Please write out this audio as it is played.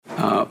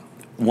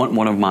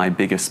one of my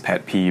biggest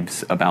pet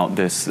peeves about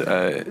this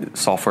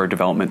software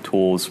development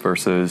tools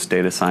versus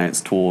data science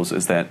tools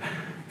is that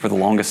for the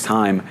longest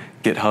time,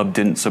 GitHub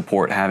didn't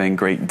support having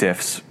great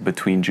diffs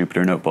between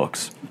Jupyter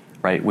notebooks,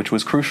 right? Which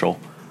was crucial.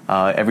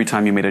 Every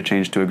time you made a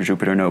change to a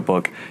Jupyter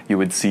notebook, you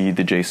would see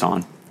the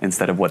JSON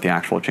instead of what the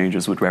actual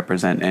changes would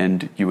represent,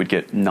 and you would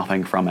get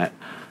nothing from it.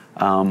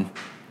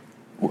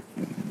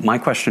 My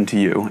question to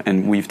you,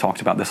 and we've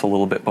talked about this a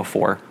little bit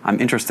before, I'm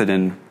interested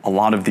in a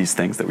lot of these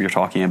things that we are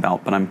talking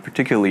about, but I'm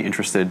particularly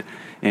interested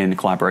in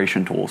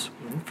collaboration tools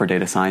for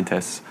data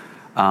scientists.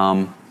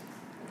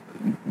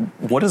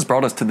 What has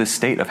brought us to this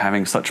state of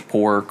having such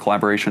poor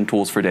collaboration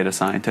tools for data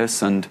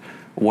scientists, and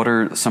what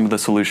are some of the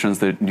solutions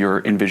that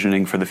you're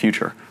envisioning for the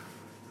future?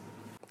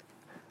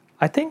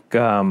 I think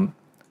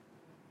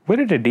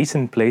we're at a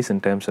decent place in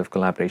terms of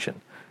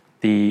collaboration.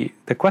 The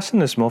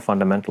question is more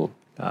fundamental.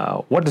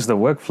 What is the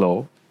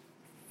workflow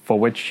for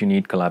which you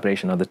need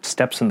collaboration? Are the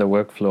steps in the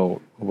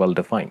workflow well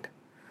defined?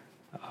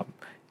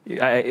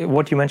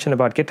 What you mentioned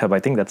about GitHub, I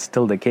think that's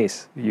still the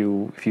case.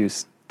 If you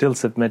still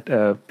submit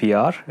a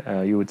PR,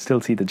 you would still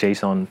see the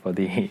JSON for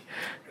the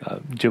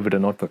Jupyter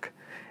Notebook.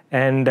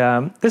 And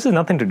this has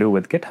nothing to do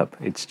with GitHub.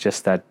 It's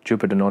just that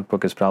Jupyter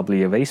Notebook is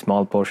probably a very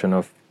small portion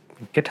of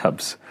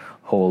GitHub's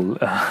whole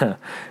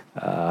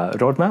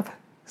roadmap.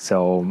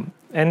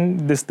 And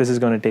this is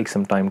going to take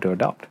some time to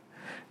adopt.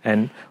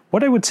 And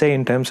what I would say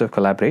in terms of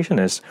collaboration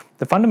is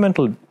the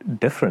fundamental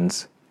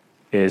difference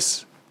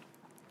is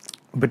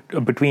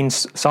between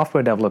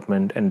software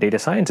development and data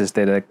science is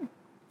they're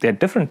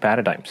different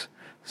paradigms.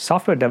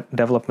 Software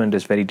development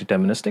is very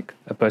deterministic.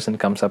 A person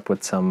comes up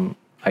with some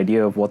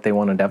idea of what they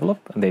want to develop,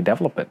 and they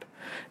develop it.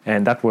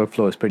 And that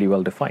workflow is pretty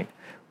well defined.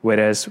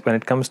 Whereas when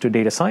it comes to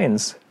data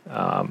science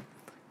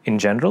in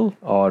general,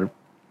 or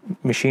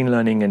machine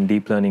learning and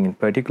deep learning in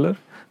particular,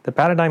 the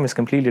paradigm is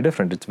completely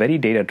different. It's very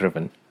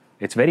data-driven.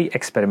 It's very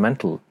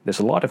experimental. There's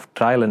a lot of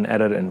trial and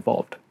error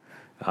involved.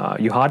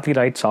 You hardly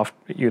write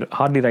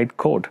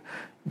code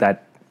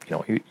that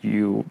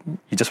you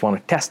just want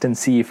to test and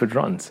see if it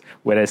runs.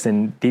 Whereas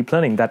in deep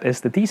learning, that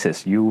is the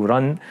thesis. You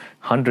run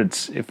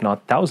hundreds, if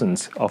not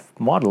thousands, of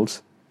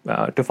models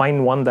to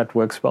find one that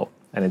works well,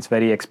 and it's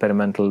very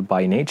experimental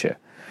by nature.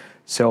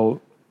 So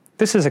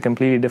this is a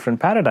completely different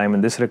paradigm,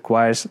 and this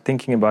requires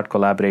thinking about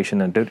collaboration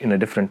in a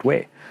different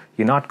way.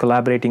 You're not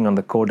collaborating on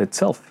the code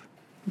itself,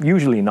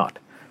 usually not.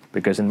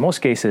 Because in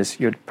most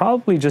cases, you're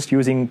probably just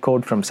using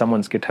code from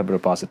someone's GitHub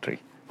repository,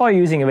 or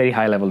using a very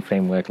high-level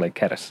framework like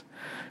Keras.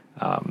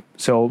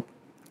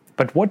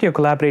 But what you're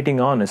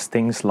collaborating on is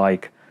things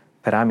like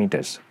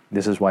parameters.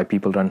 This is why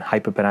people run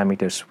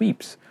hyperparameter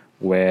sweeps,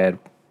 where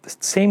the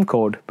same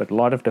code, but a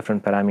lot of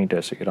different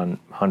parameters, so you run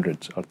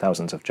hundreds or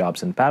thousands of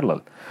jobs in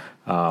parallel.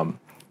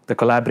 The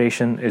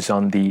collaboration is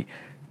on the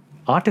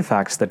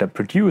artifacts that are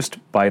produced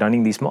by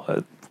running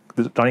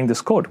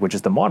this code, which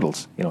is the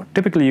models.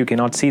 Typically you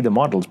cannot see the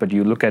models, but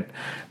you look at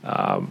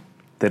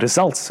the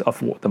results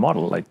of the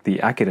model, like the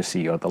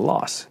accuracy or the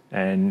loss,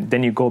 and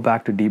then you go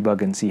back to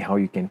debug and see how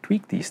you can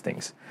tweak these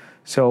things.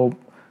 So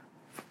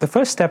the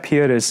first step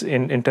here is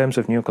in terms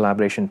of new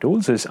collaboration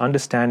tools is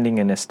understanding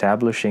and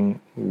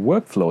establishing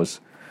workflows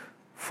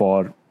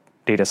for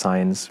data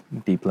science,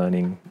 deep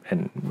learning,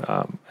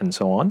 and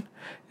so on.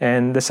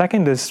 And the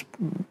second is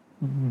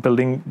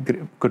building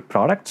good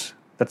products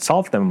that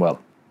solve them well.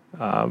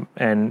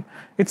 And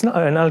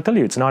I'll tell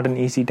you, it's not an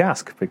easy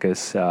task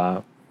because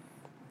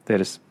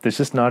there's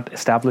just not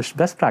established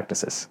best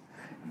practices.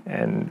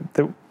 And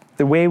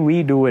the way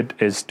we do it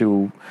is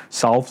to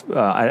solve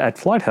at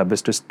Floydhub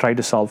is to try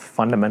to solve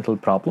fundamental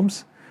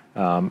problems,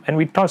 and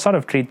we sort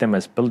of treat them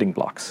as building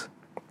blocks.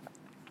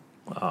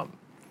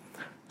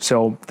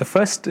 So the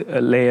first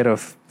layer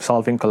of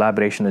solving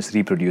collaboration is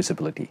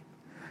reproducibility.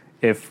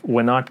 If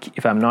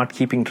I'm not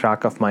keeping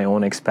track of my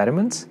own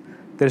experiments,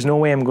 there's no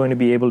way I'm going to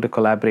be able to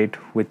collaborate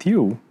with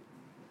you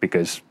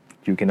because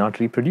you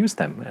cannot reproduce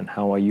them. And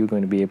how are you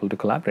going to be able to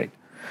collaborate?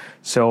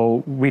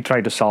 So we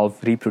try to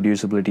solve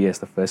reproducibility as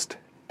the first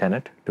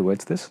tenet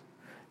towards this.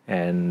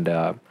 And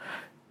the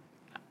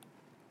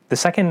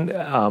second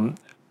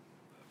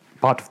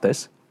part of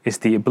this is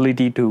the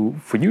ability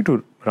for you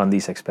to run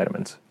these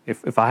experiments.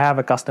 If I have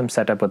a custom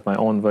setup with my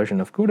own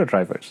version of CUDA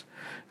drivers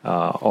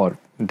or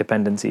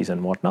dependencies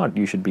and whatnot,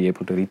 you should be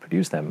able to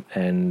reproduce them.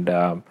 And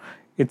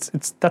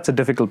that's a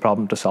difficult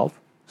problem to solve.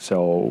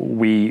 So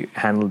we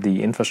handle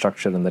the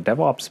infrastructure and the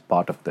DevOps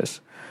part of this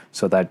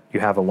so that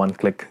you have a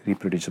one-click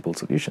reproducible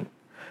solution.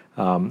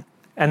 And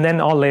then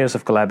all layers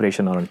of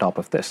collaboration are on top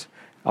of this.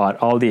 Are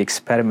all the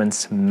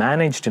experiments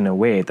managed in a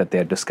way that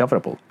they're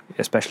discoverable?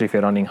 Especially if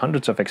you're running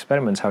hundreds of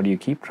experiments, how do you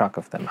keep track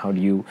of them? How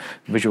do you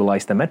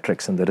visualize the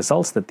metrics and the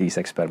results that these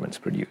experiments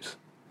produce?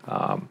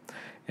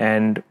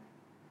 And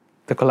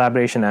the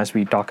collaboration, as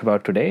we talk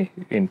about today,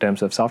 in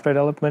terms of software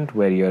development,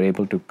 where you're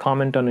able to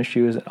comment on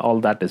issues,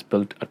 all that is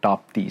built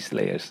atop these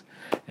layers.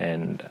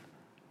 And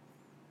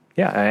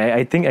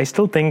I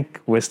still think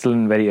we're still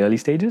in very early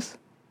stages,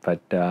 but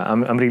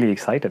I'm really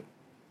excited.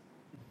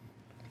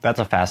 That's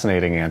a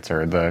fascinating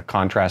answer. The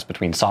contrast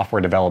between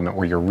software development,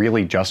 where you're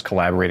really just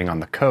collaborating on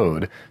the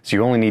code, so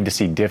you only need to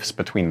see diffs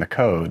between the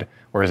code,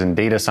 whereas in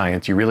data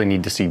science, you really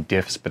need to see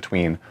diffs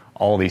between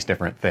all these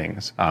different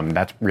things.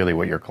 That's really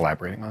what you're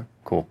collaborating on.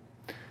 Cool.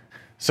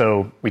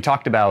 So we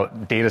talked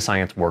about data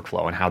science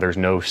workflow and how there's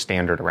no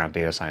standard around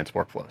data science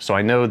workflow. So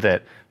I know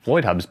that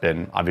Floydhub's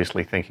been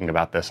obviously thinking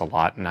about this a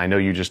lot, and I know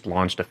you just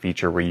launched a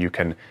feature where you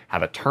can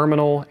have a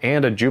terminal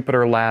and a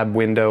Jupyter Lab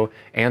window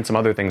and some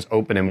other things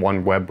open in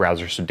one web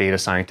browser, so data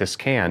scientists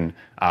can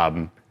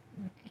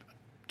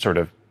sort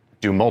of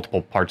do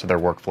multiple parts of their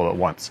workflow at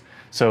once.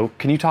 So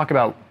can you talk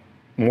about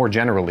more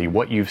generally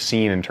what you've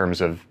seen in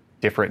terms of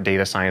different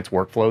data science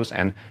workflows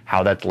and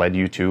how that's led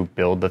you to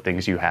build the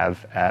things you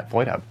have at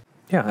Floydhub?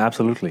 Yeah,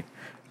 absolutely.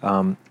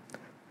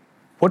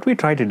 What we've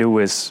tried to do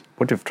at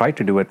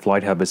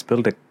Floydhub is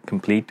build a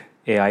complete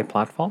AI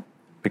platform,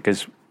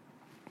 because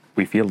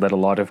we feel that a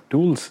lot of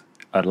tools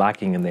are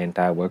lacking in the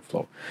entire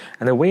workflow.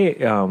 And the way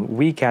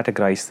we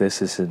categorize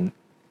this is in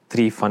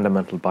three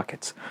fundamental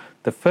buckets.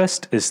 The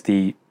first is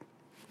the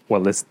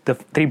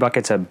three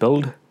buckets are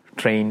build,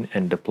 train,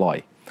 and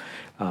deploy.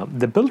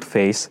 The build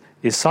phase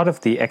is sort of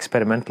the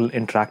experimental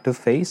interactive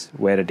phase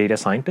where a data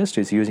scientist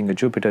is using a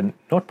Jupyter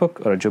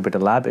notebook or a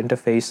Jupyter Lab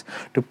interface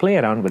to play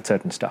around with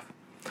certain stuff.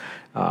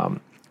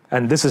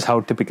 And this is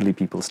how typically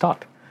people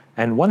start.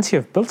 And once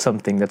you've built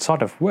something that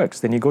sort of works,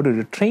 then you go to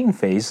the train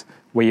phase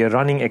where you're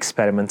running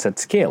experiments at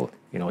scale.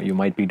 You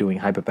might be doing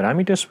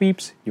hyperparameter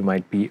sweeps, you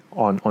might be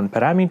on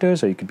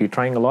parameters, or you could be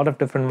trying a lot of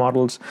different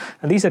models.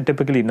 And these are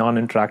typically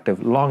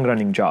non-interactive,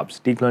 long-running jobs.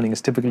 Deep learning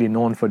is typically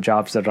known for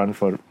jobs that run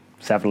for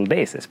several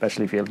days,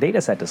 especially if your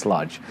data set is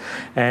large.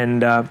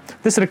 And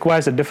this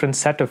requires a different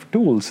set of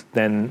tools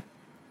than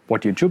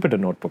what your Jupyter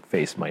notebook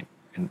phase might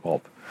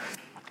involve.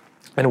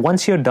 And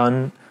once you're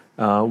done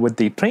with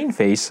the train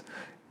phase,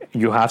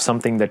 you have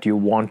something that you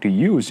want to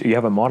use. You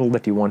have a model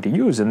that you want to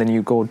use, and then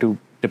you go to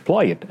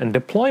deploy it. And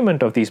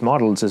deployment of these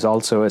models is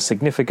also a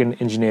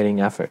significant engineering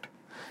effort.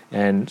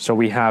 And so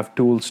we have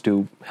tools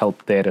to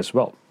help there as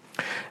well.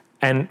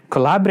 And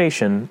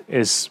collaboration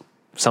is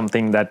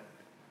something that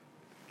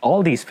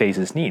all these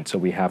phases need, so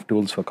we have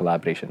tools for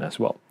collaboration as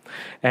well.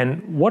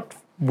 And what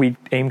we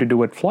aim to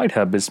do at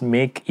Floydhub is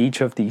make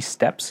each of these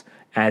steps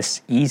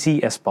as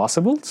easy as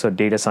possible so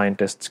data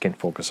scientists can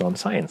focus on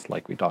science,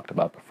 like we talked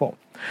about before.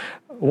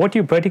 What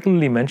you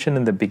particularly mentioned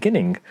in the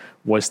beginning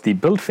was the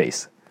build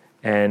phase.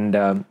 And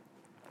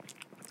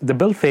the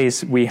build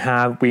phase, we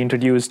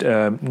introduced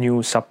a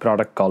new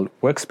subproduct called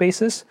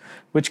Workspaces,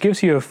 which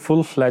gives you a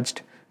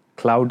full-fledged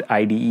cloud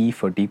IDE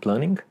for deep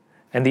learning.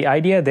 And the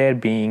idea there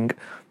being,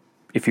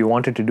 if you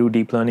wanted to do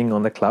deep learning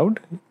on the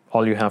cloud,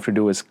 all you have to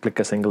do is click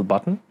a single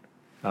button,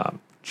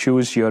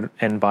 choose your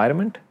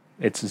environment.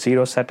 It's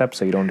zero setup,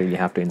 so you don't really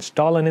have to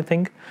install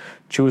anything.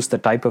 Choose the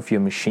type of your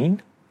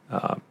machine.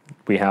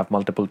 We have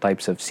multiple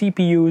types of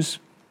CPUs,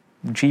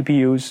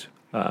 GPUs,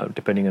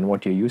 depending on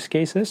what your use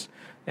case is.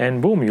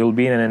 And boom, you'll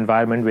be in an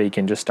environment where you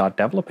can just start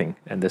developing.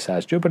 And this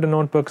has Jupyter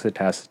notebooks, it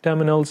has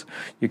terminals.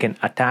 You can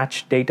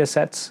attach data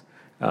sets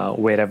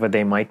wherever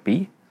they might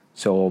be.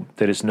 So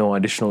there is no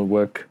additional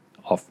work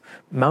of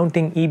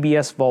mounting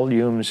EBS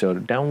volumes or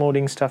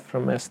downloading stuff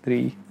from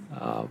S3.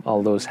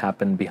 All those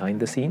happen behind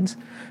the scenes,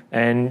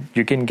 and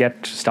you can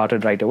get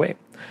started right away.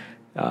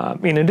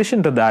 In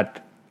addition to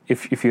that,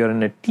 if you're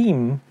in a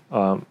team,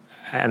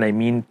 and I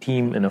mean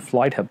team in a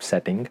Floydhub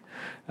setting,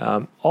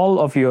 all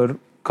of your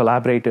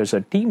collaborators or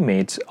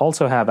teammates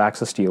also have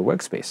access to your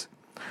workspace.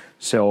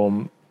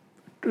 So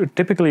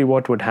typically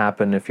what would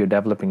happen if you're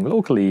developing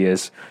locally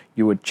is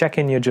you would check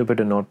in your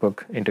Jupyter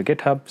notebook into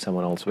GitHub,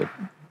 someone else would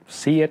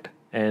see it,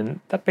 and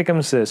that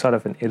becomes a sort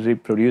of an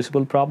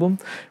irreproducible problem,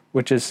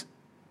 which is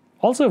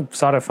also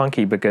sort of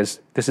funky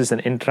because this is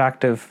an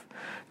interactive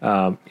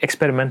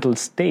experimental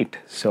state.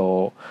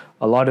 So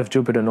a lot of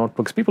Jupyter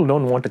notebooks, people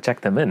don't want to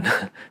check them in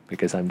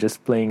because I'm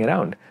just playing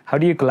around. How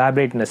do you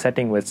collaborate in a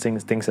setting where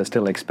things are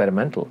still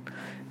experimental?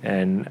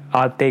 And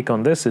our take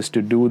on this is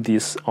to do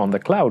this on the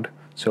cloud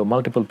so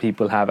multiple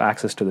people have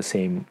access to the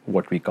same,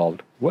 what we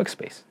called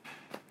workspace.